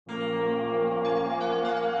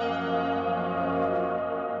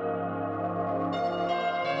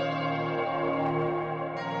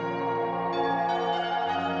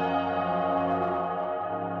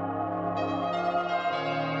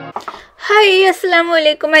Hi, Assalamu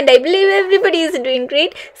alaikum, and I believe everybody is doing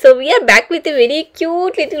great. So we are back with a very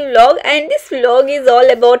cute little vlog, and this vlog is all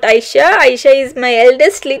about Aisha. Aisha is my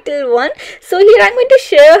eldest little one. So here I'm going to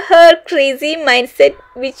share her crazy mindset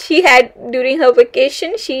which she had during her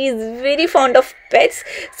vacation. She is very fond of pets.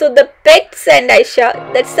 So the pets and Aisha,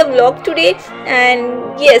 that's the vlog today.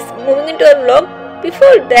 And yes, moving into our vlog.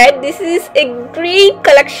 Before that, this is a great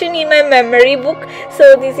collection in my memory book.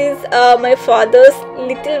 So this is my father's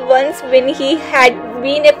little ones. When he had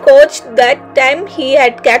been a coach, that time he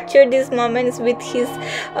had captured these moments with his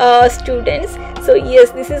students. So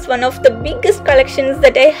yes, this is one of the biggest collections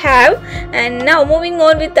that I have. And now moving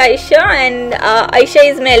on with Aisha, and Aisha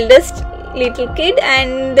is my eldest little kid,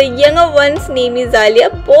 and the younger one's name is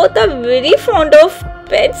Alia. Both are very fond of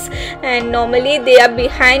pets, and normally they are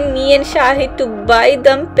behind me and Shahid to buy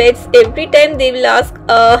them pets. Every time they will ask,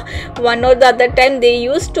 one or the other time they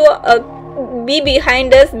used to be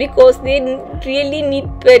behind us because they really need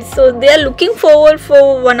pets. So they are looking forward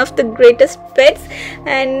for one of the greatest pets.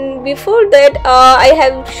 And before that, I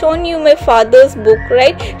have shown you my father's book,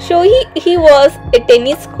 right? So he was a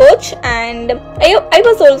tennis coach, and I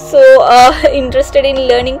was also interested in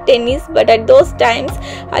learning tennis, but at those times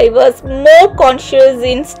I was more conscious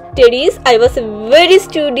in studies. I was a very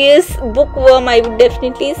studious bookworm, I would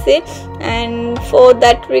definitely say, and for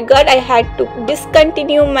that regard I had to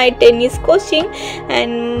discontinue my tennis coaching.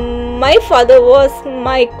 And my father was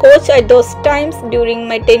my coach at those times during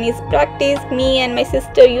my tennis practice. Me and my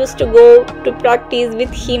sister used to go to practice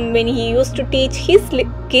with him when he used to teach his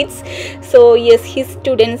kids. So yes, his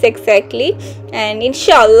students exactly. And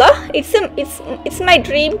inshallah, it's my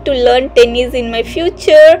dream to learn tennis in my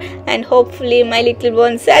future, and hopefully my little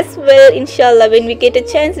ones as well. Inshallah, when we get a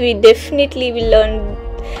chance, we definitely will learn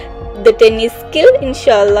the tennis skill,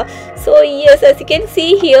 inshallah. So yes, as you can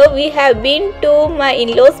see here, we have been to my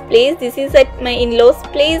in-laws place. This is at my in-laws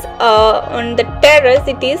place, on the terrace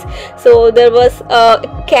it is. So there was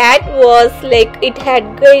a cat, was like, it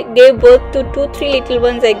had gave birth to 2-3 little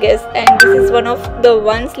ones, I guess, and this is one of the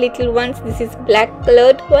little ones. This is black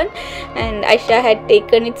colored one, and Aisha had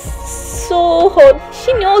taken it. So hot,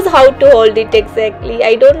 she knows how to hold it exactly.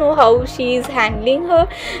 I don't know how she is handling her,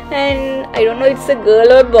 and I don't know it's a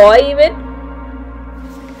girl or boy even.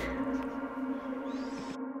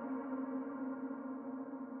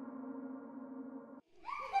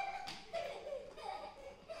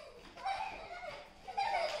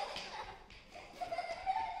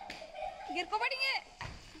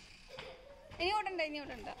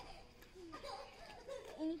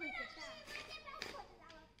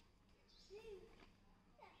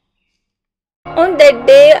 On that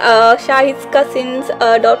day, Shahid's cousin's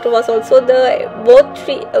daughter was also there. Those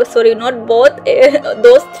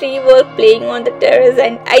three were playing on the terrace,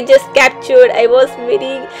 and I just captured. I was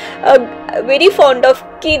very fond of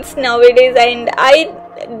kids nowadays, and I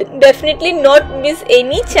definitely not miss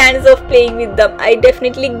any chance of playing with them. I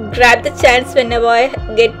definitely grab the chance whenever I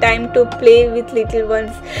get time to play with little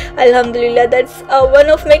ones. Alhamdulillah, that's one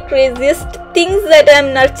of my craziest things that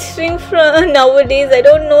I'm nurturing from nowadays. I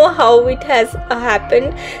don't know how it has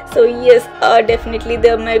happened. So yes, definitely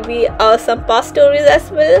there might be some past stories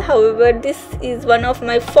as well. However, this is one of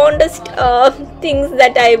my fondest things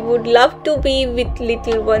that I would love to be with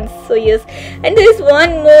little ones. So yes, and there is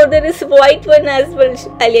one more. There is white one as well.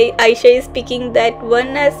 Aisha is picking that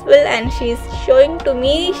one as well, and she is showing to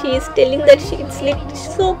me. She is telling that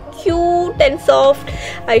it's so cute and soft.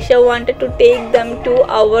 Aisha wanted to take them to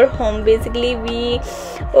our home. Basically,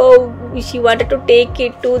 she wanted to take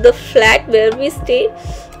it to the flat where we stay.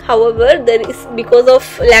 However, because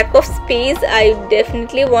of lack of space, I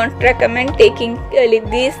definitely won't recommend taking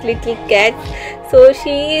these little cats. So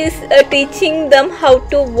she is teaching them how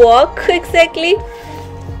to walk exactly.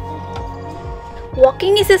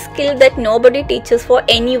 Walking is a skill that nobody teaches for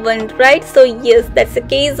anyone, right? So yes, that's the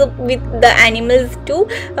case with the animals too.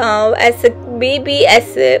 As a baby,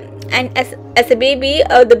 as a baby,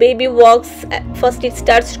 the baby walks. First it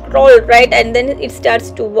starts to crawl, right, and then it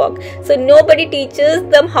starts to walk. So nobody teaches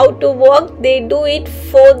them how to walk. They do it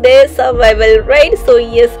for their survival, right? So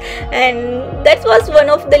yes, and that was one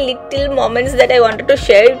of the little moments that I wanted to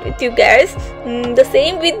share with you guys. The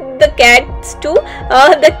same with the cats too.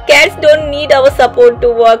 The cats don't need our support to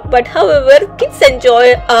walk, but however, kids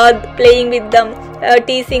enjoy playing with them,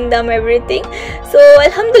 teasing them, everything. So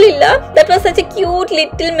alhamdulillah, that was such a cute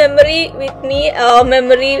little memory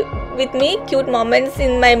with me, cute moments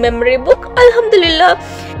in my memory book. Alhamdulillah.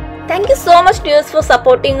 Thank you so much dears for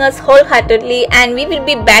supporting us wholeheartedly, and we will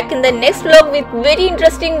be back in the next vlog with very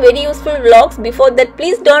interesting, very useful vlogs. Before that,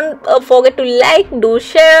 please don't forget to like, do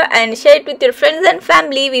share and share it with your friends and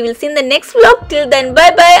family. We will see in the next vlog. Till then,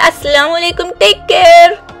 bye bye. Assalamu alaikum. Take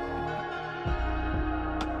care.